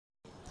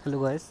Hello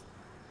guys.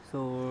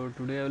 So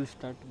today I will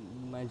start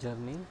my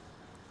journey.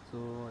 So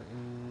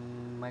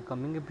in my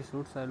coming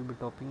episodes I will be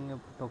talking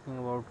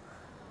about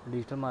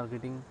digital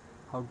marketing,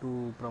 how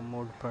to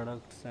promote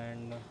products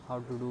and how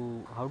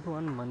to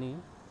earn money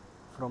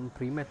from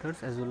free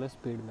methods as well as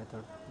paid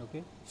method.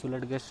 Okay. So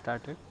let's get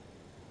started.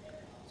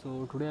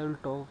 So today I will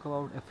talk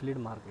about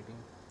affiliate marketing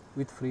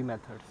with free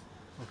methods.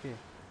 Okay.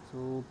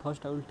 So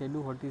first I will tell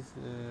you what is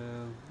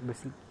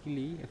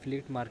basically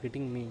affiliate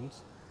marketing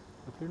means.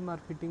 Affiliate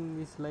marketing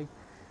is like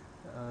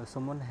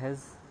someone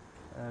has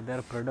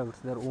their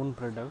own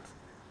products,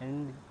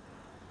 and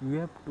you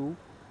have to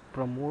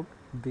promote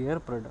their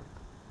product.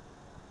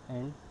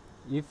 And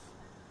if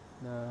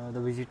the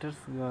visitors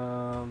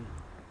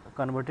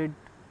converted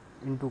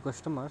into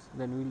customers,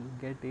 then we will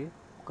get a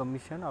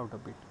commission out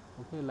of it.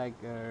 Okay,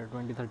 like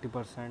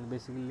 20-30%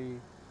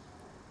 basically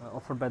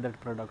offered by that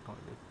product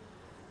only.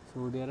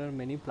 So there are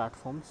many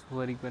platforms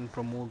where you can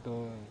promote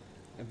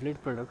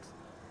affiliate products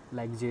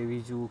like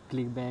JVZoo,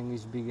 ClickBank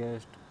is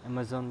biggest,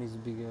 Amazon is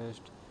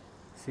biggest,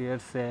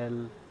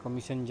 ShareSell,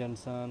 Commission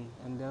Johnson,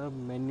 and there are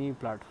many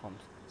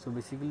platforms. So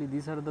basically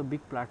these are the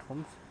big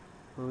platforms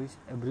which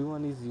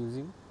everyone is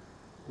using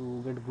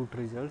to get good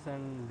results,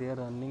 and they are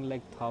earning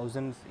like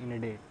thousands in a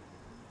day.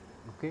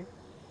 Okay,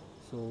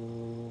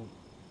 so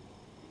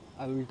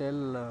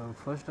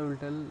first I will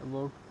tell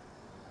about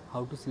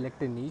how to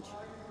select a niche,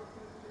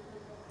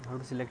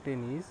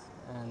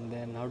 and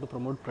then how to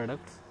promote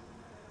products,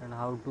 and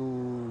how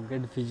to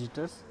get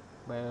visitors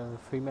by a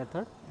free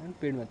method and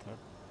paid method.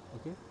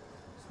 Okay,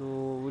 so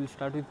we'll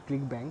start with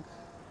ClickBank.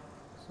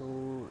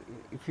 So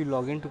if you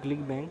log into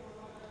ClickBank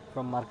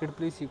from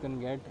marketplace, you can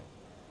get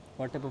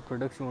what type of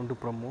products you want to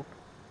promote.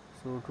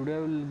 So today I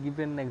will give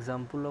an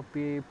example of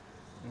a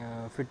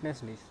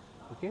fitness niche.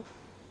 Okay,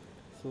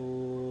 so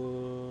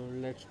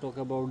let's talk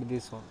about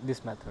this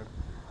method.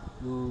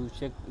 You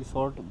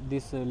sort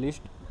this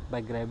list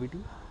by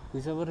gravity.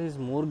 Whichever is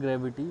more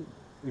gravity,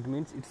 it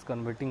means it's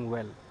converting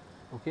well.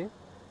 Okay,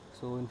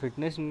 so in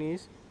fitness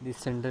niche, the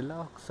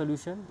Cinderella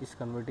solution is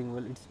converting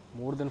well. It's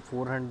more than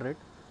 400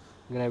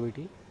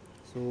 gravity,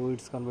 so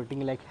it's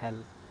converting like hell.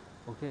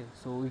 Okay,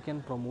 so we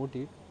can promote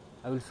it.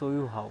 I will show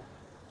you how.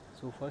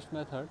 So first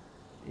method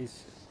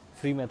is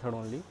free method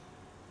only.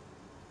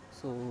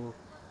 So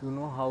you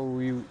know how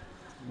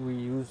we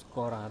use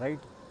Quora, right?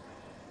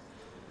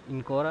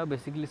 In Quora,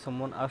 basically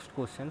someone asks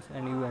questions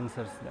and you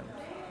answers them.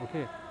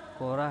 Okay,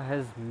 Quora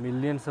has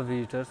millions of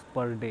visitors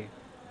per day.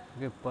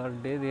 Okay, per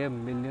day they have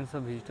millions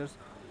of visitors,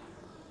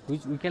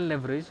 which we can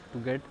leverage to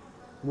get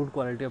good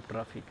quality of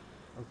traffic.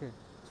 Okay,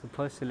 so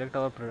first select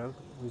our product,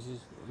 which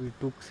is we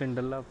took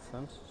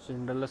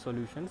Cinderella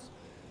solutions.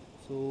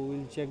 So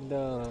we'll check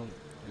the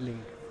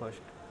link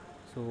first.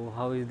 So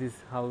how is this?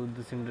 How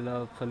the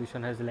Cinderella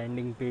solution has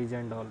landing page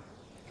and all.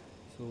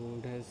 So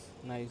it has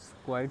nice,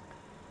 quite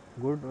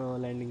good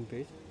landing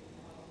page.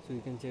 So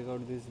you can check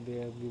out this. They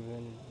have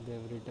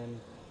written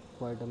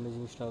quite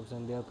amazing stuffs,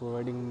 and they are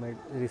providing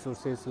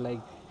resources like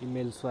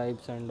email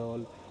swipes and all.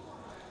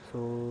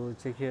 So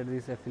check here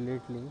this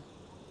affiliate link.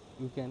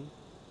 You can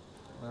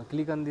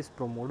click on this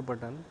promote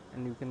button,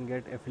 and you can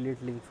get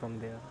affiliate link from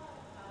there.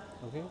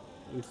 Okay,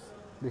 it's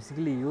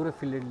basically your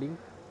affiliate link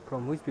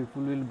from which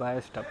people will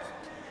buy stuff.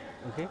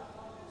 Okay,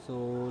 so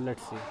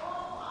let's see.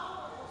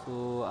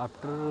 So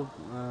after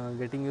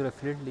getting your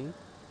affiliate link,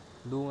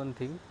 do one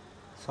thing: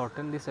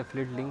 shorten this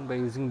affiliate link by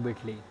using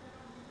Bitly.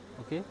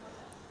 Okay,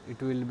 it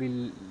will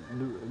be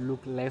look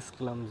less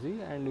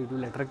clumsy and it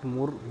will attract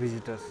more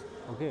visitors.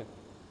 Okay,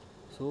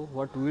 so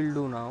what we'll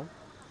do now,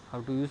 how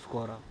to use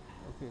Quora.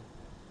 Okay,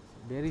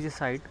 there is a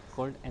site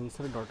called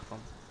answer.com.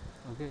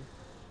 Okay,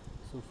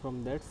 so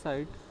from that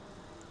site,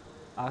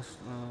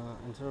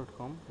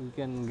 answer.com, you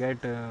can get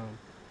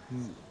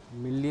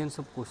millions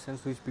of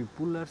questions which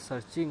people are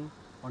searching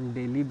on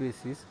daily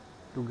basis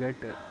to get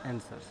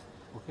answers.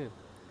 Okay,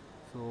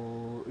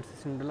 so it's a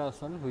Cinderella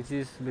one which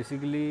is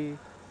basically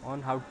on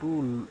how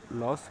to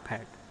lose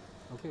fat.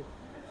 Okay,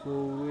 so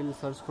we'll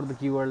search for the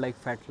keyword like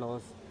fat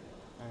loss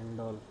and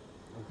all.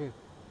 Okay,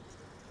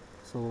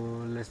 so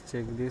let's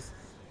check this.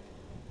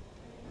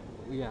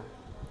 Yeah,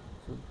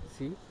 so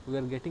see, we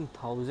are getting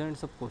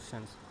thousands of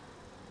questions.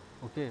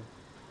 Okay,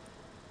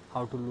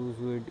 how to lose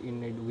weight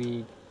in a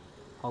week,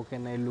 how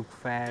can I look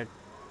fat,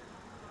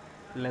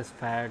 less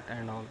fat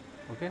and all.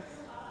 Okay,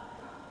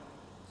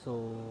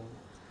 so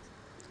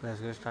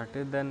let's get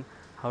started. Then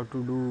how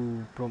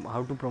to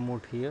how to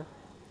promote here.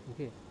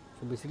 Okay,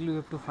 so basically we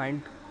have to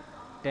find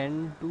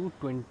 10 to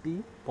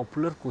 20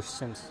 popular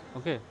questions.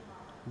 Okay,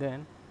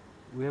 then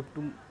we have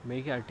to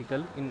make an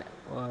article in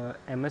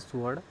MS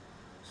Word,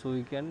 so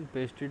we can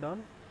paste it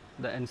on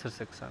the answer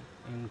section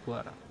in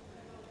Quora.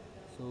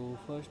 So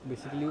first,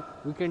 basically,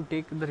 we can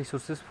take the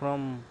resources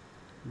from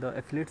the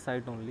affiliate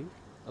site only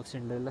of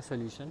Cinderella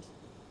Solutions.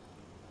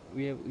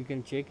 We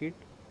can check it,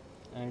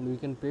 and we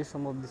can paste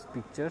some of these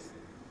pictures.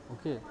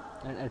 Okay,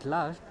 and at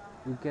last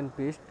we can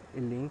paste a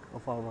link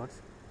of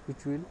ours,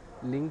 which will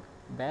link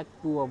back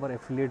to our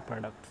affiliate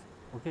products.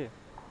 Okay,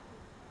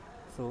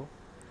 so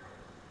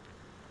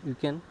you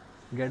can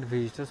get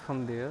visitors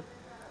from there,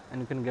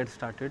 and you can get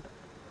started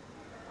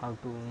how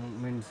to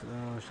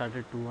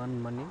started to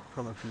earn money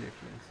from affiliate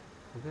links.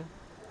 Okay,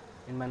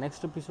 in my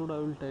next episode I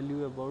will tell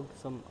you about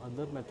some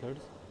other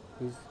methods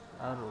which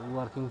are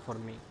working for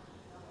me.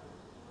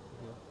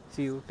 Okay.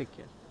 See you, take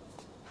care.